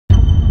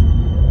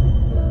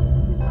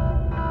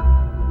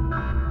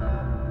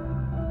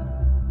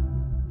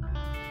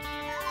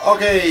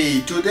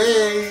Okay,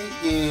 today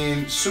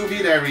in Sous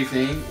Vide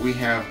Everything, we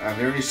have a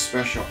very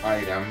special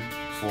item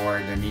for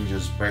the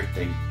Ninja's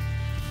birthday.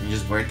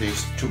 Ninja's birthday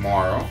is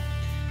tomorrow.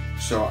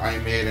 So I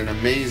made an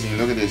amazing,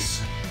 look at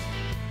this,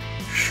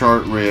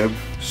 short rib,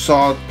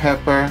 salt,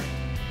 pepper,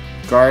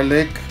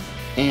 garlic,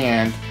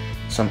 and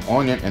some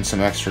onion and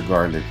some extra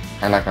garlic.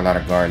 I like a lot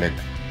of garlic.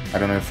 I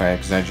don't know if I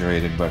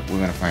exaggerated, but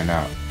we're gonna find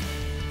out.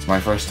 It's my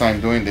first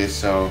time doing this,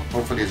 so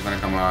hopefully it's gonna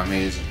come out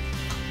amazing.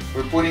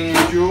 We're putting in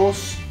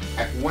joules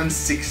at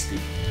 160.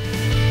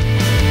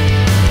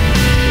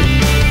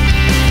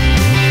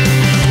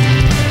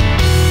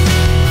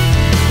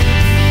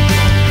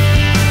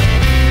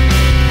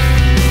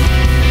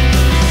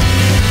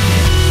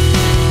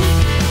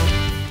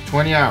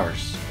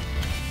 $20.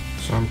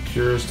 So I'm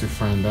curious to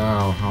find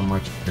out how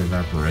much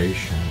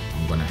evaporation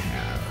I'm gonna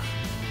have.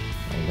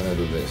 I'm gonna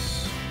do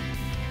this.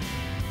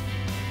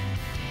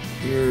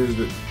 Here's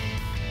the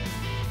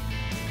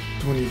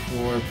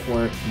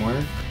 24-quart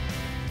mark.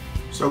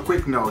 So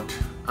quick note,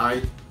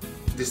 I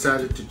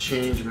decided to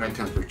change my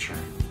temperature.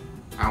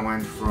 I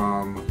went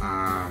from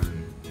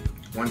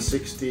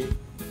 160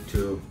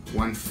 to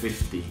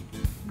 150.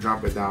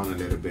 Drop it down a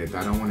little bit.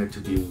 I don't want it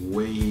to be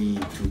way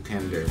too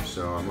tender,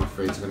 so I'm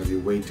afraid it's gonna be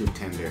way too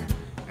tender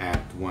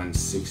at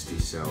 160.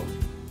 So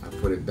I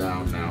put it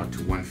down now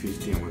to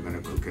 150 and we're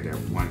gonna cook it at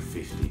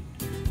 150.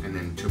 And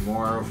then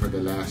tomorrow for the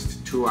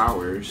last 2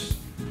 hours,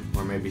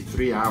 or maybe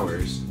 3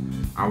 hours,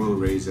 I will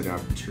raise it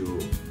up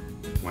to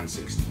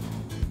 160.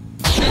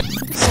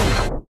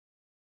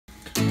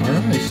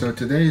 Alright, so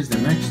today is the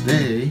next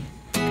day.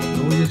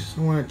 So we just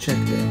want to check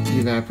the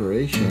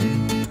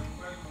evaporation.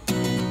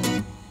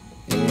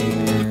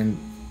 And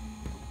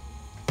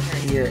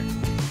here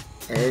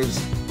is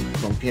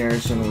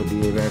comparison with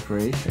the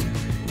evaporation.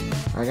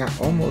 I got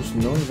almost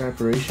no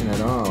evaporation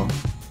at all.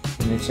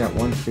 And it's at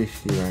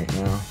 150 right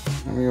now.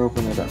 Let me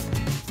open it up.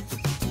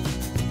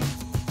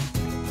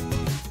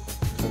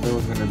 So there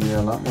was going to be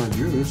a lot more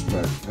juice,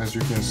 but as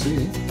you can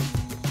see,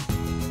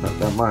 not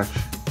that much.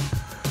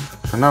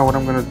 So now what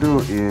I'm gonna do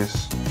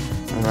is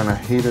I'm gonna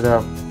heat it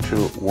up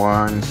to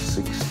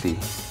 160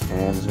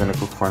 and it's gonna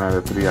cook for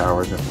another 3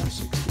 hours at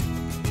 160.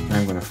 And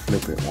I'm gonna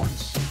flip it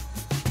once.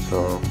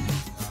 So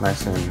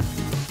nice and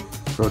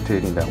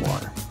rotating that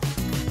water.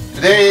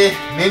 Today,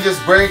 Ninja's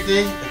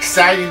birthday,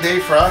 exciting day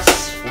for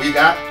us. We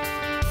got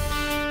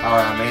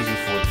our amazing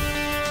food.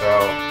 So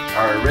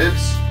our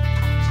ribs,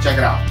 let's check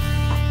it out.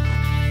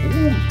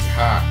 Ooh, it's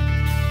hot.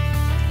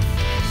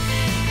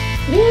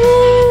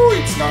 Woo!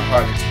 It's not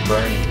hot, it's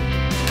burning.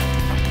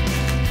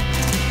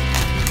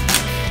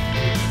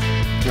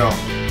 Yo,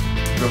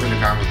 look in the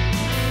camera.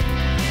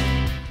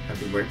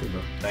 Happy birthday,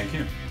 bro. Thank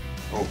you.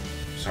 Oh,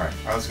 sorry.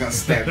 I was gonna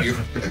stab you.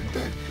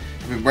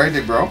 Happy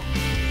birthday, bro. Let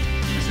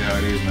me see how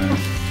it is, man.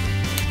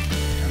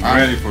 I'm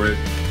ready for it.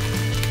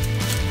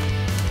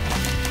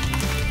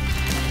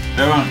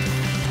 Esteban.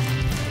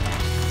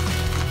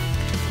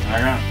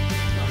 Hagan.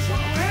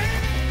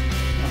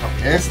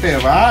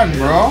 Esteban,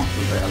 bro.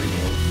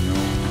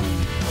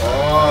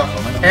 Oh,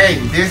 hey,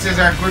 this is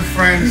our good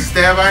friend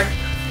Esteban.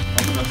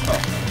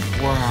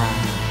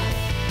 Wow.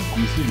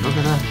 Look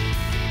at that.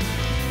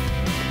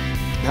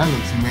 That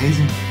looks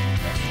amazing.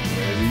 That's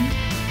ready.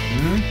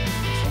 Mm-hmm.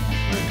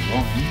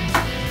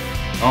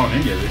 Oh,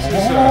 Ninja, this is...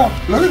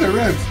 look at the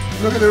ribs.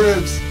 Look at the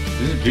ribs.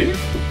 This is beef?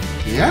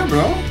 Yeah,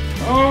 bro.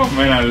 Oh,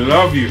 man, I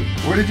love you.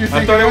 What did you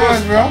think it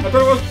was, bro? I thought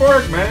it was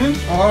pork, man.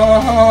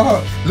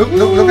 Oh, look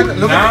at the,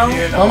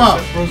 come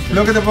on.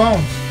 Look at the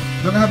bones.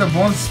 Look at how the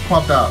bones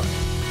popped out.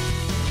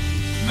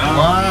 Now,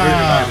 wow. I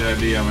really like the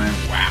idea, man.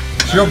 Wow.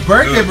 It's your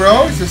birthday,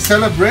 bro. It's a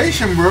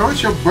celebration, bro.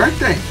 It's your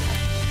birthday.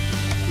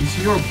 It's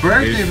your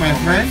birthday, my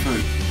friend.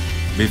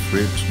 Beef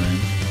ribs, man.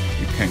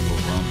 You can't go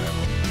wrong that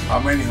way. How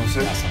many,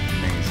 Jose? That's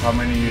amazing. How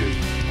many years?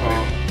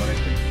 What I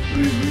think?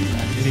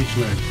 In each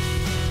leg.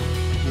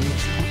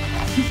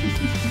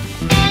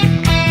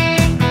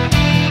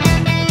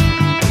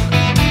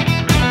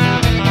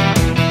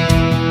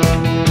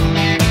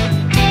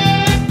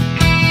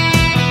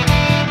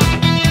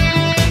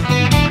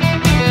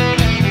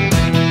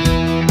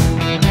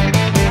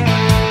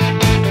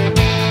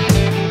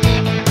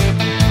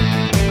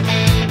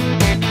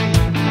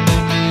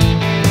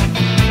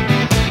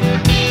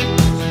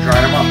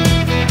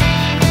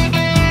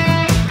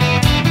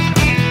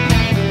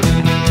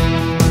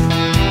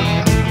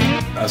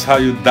 That's how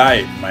you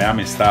diet,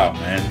 Miami style,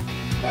 man.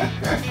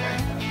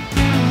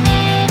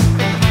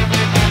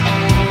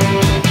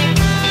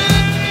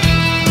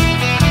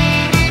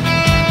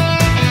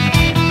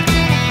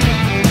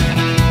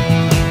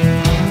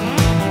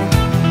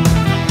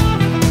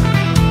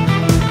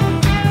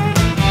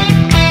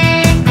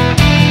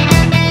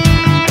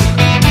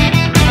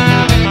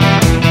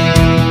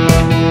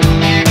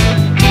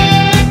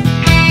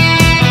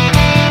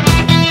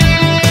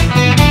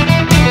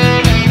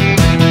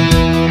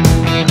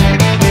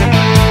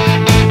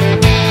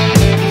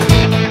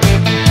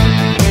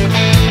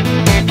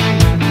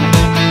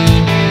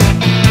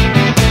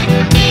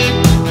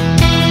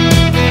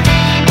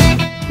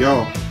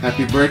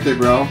 Happy birthday,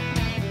 bro.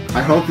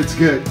 I hope it's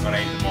good. I'm gonna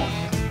eat them all.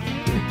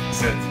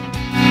 That's it.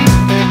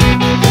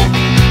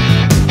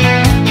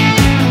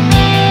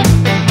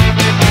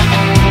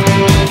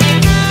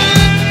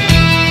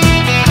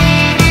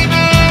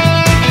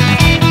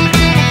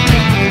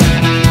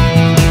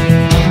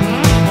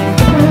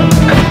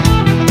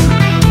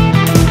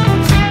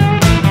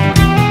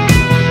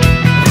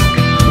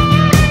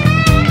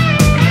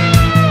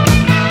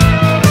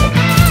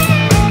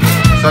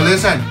 So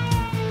listen,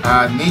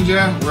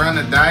 Ninja, we're on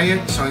a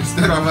diet, so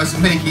instead of us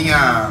making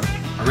a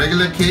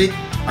regular cake,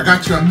 I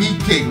got you a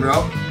meat cake, bro.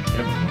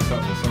 Yeah, but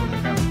what's up with the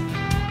camera?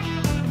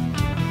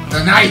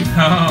 The knife!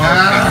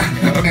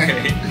 Oh,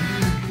 okay.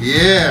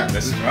 Yeah.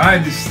 Let's try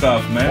this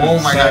stuff, man. Oh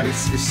my god,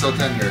 it's so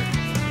tender.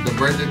 The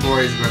birthday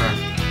boy is gonna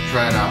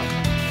try it out.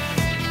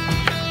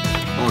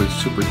 Oh, it's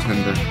super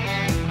tender.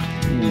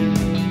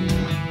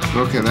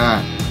 Look at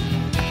that.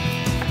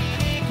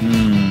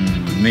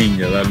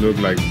 Ninja, that look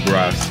like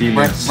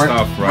Brazilian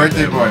stuff right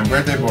there.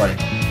 Birthday boy.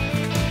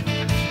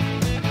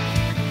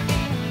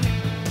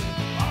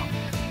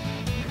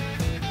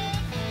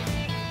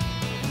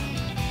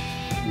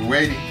 We're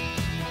waiting.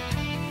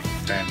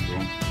 10, bro.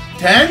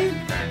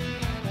 10?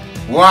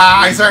 10.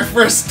 Wow, it's our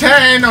first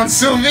 10 on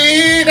Sous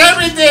Vide,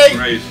 everything!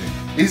 Crazy.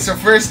 It's our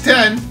first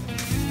 10.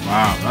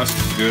 Wow, that's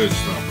good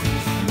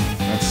stuff.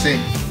 Let's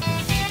see.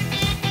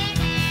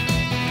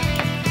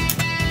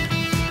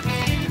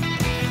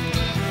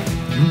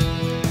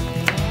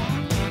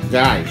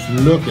 Guys,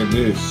 look at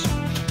this.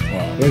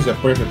 Wow. This is a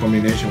perfect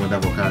combination with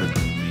avocado.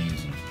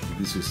 Amazing.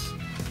 This is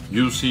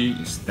juicy,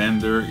 it's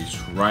tender,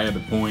 it's right at the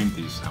point,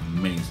 it's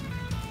amazing.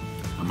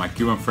 And my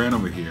Cuban friend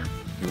over here,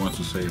 he wants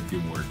to say a few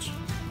words.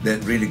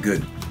 That's really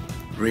good.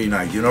 Really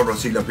nice. You know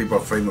Brazilian people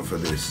are famous for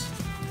this.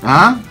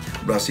 Huh?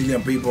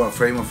 Brazilian people are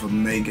famous for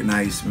making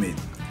nice meat.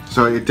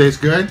 So it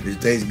tastes good? It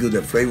tastes good,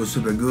 the flavor is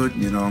super good,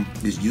 you know.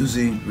 It's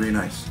juicy, really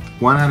nice.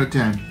 1 out of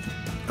 10.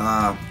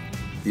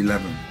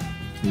 11.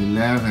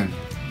 11.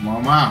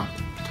 Mama.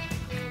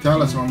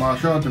 Tell us, Mama.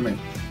 Show it to me.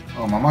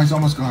 Oh, Mama's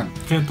almost gone.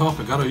 Can't talk,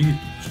 I gotta eat.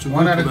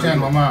 1 out of 10,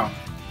 Mama.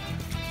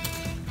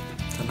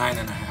 It's a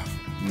 9.5.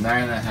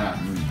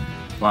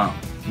 9.5. Wow.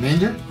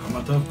 Ninja? I'm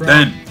a tough bro.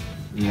 10.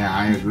 Yeah,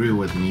 I agree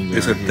with Ninja.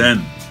 It's a right 10.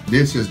 here.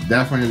 This is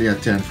definitely a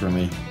 10 for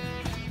me.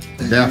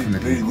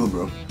 Definitely. Really good,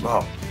 bro.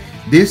 Wow.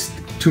 This,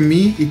 to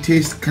me, it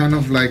tastes kind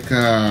of like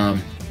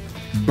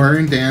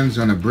burned ends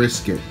on a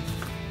brisket.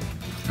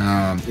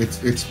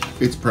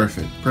 It's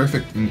perfect.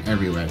 Perfect in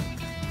every way.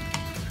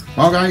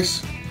 Well,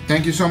 guys,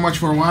 thank you so much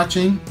for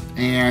watching.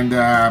 And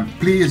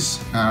please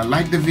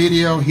like the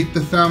video, hit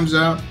the thumbs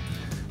up,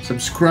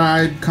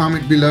 subscribe,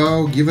 comment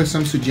below, give us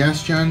some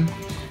suggestion.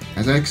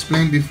 As I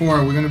explained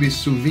before, we're going to be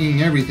sous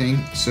videing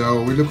everything.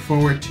 So we look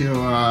forward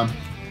to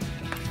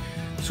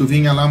sous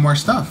videing a lot more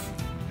stuff.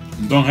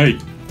 Don't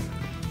hate.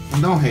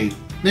 Don't hate.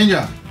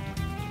 Ninja,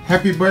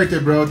 happy birthday,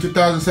 bro.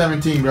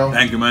 2017, bro.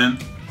 Thank you, man.